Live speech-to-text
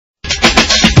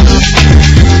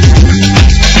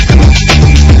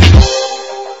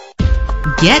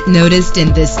Get noticed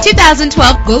in this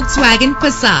 2012 Volkswagen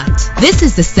Passat. This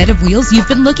is the set of wheels you've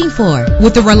been looking for,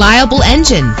 with a reliable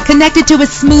engine connected to a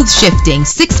smooth shifting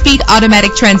 6-speed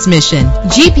automatic transmission.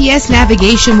 GPS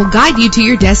navigation will guide you to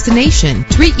your destination.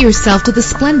 Treat yourself to the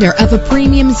splendor of a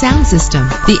premium sound system.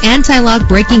 The anti-lock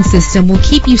braking system will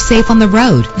keep you safe on the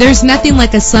road. There's nothing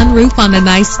like a sunroof on a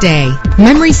nice day.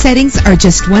 Memory settings are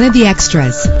just one of the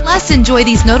extras. Plus, enjoy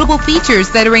these notable features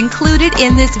that are included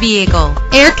in this vehicle: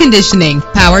 air conditioning,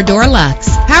 power door locks,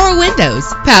 power windows,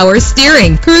 power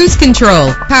steering, cruise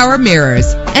control, power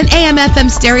mirrors, an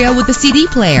AM/FM stereo with a CD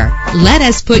player. Let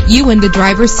us put you in the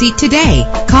driver's seat today.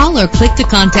 Call or click to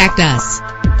contact us.